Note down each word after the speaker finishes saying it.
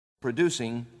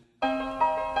producing.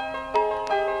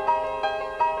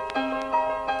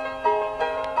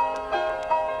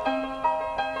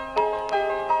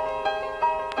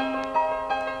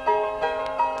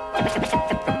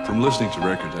 From listening to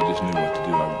records, I just knew what to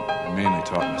do. I mainly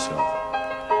taught myself.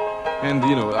 And,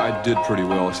 you know, I did pretty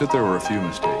well, except there were a few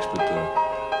mistakes that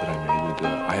I made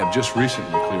that I have just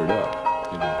recently cleared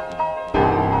up, you know.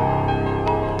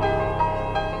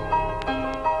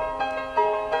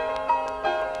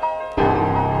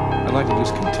 I'd like to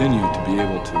just continue to be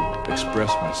able to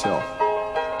express myself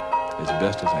as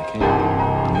best as I can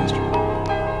on the instrument.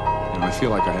 You know, I feel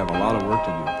like I have a lot of work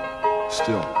to do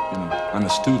still. You know, I'm a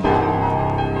student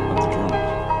of the drums.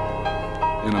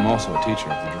 And I'm also a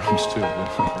teacher of the drums too.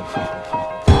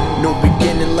 No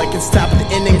beginning like it's top of the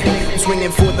inning. Swinging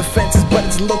for the fences, but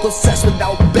it's local sex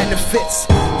without benefits.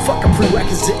 Fuck a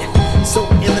prerequisite. So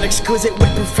ill and exquisite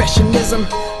with professionalism.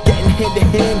 Getting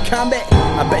hand-to-hand combat,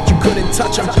 I bet you couldn't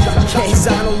touch him. Yeah, he's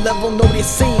on a level nobody's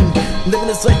seen. Living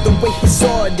his life the way he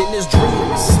saw it in his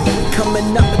dreams.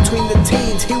 Coming up between the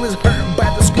teens, he was hurt by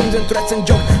the screams and threats and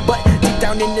jokes. But deep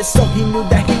down in his soul, he knew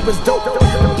that he was dope.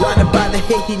 Blinded by the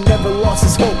hate, he never lost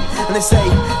his hope. And they say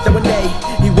that one day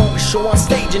he won't show on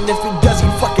stage, and if he does, he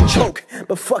fucking choke.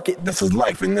 But fuck it, this is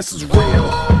life and this is real.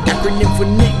 Acronym for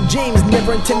Nick James,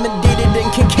 never intimidated and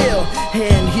can kill.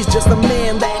 And he's just a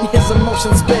man letting his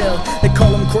emotions spill. They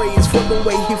call him crazy for the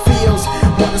way he feels.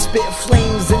 Wanna spit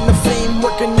flames in the flame,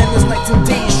 working in his nights and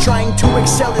days, trying to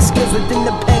excel his skills within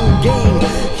the pen game.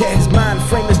 Yeah, his mind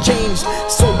frame has changed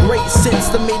so great since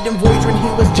the maiden voyage when he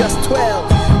was just 12.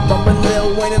 Bumping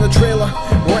Lil Wayne in the trailer,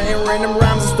 writing random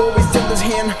rhymes and stories till his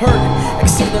hand hurt.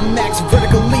 Exceed the max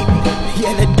vertical leap.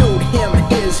 Yeah, that dude, him,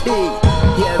 his, he.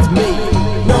 Yeah, it's me.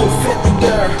 No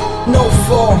failure, no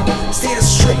fall. Stand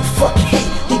straight, fuck hate.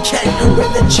 He can't wear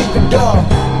the cheaper doll.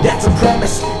 That's a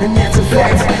promise, and that's a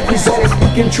fact. He's always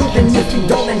speaking truth, and if you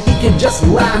don't, then he can just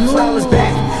lie. Flowers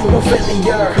back. No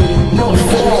failure, no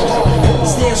fall.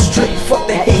 Stand straight, fuck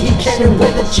the hate. He can't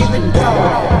wear the cheaper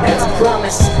doll. That's a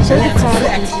promise, So and the that's a product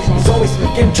fact. is He's always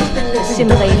speaking truth, and if you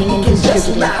don't, assimilating then and he can just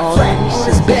distributing lie all flat of on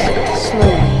his back.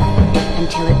 slowly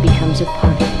until it becomes a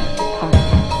part of it.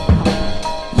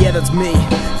 Yeah, that's me.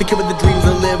 The kid with the dreams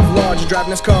that live large,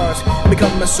 driving his cars and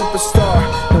becoming a superstar.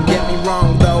 Don't get me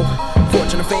wrong though,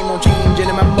 fortune and fame won't change any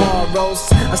of my morals.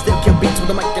 I still kill beats with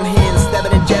a mic in hand,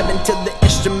 stabbing and jabbing till the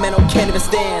instrumental can't even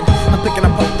stand. I'm picking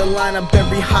up the line of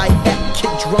every hi-hat, kick,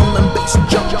 drum, and bass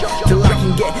jump till I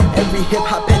can get every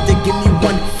hip-hop head to give me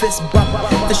one fist bump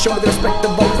to show me the respect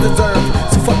I've always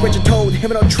deserved. So fuck what you told,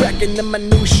 him on track and then my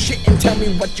new shit and tell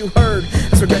me what you heard.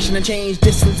 That's regression and change,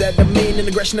 distance that I made and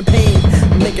aggression and pain.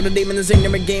 I'm making a name in this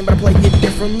ignorant game, but I play it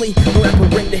differently. A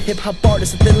rapper into hip-hop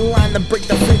artist, a thin line to break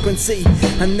the frequency,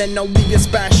 and then I'll leave your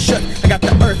spine shut. I got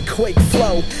the earthquake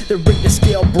flow, the rate the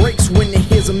scale breaks when it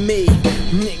hears of me.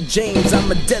 Nick James,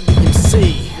 I'm a deadly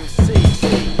MC.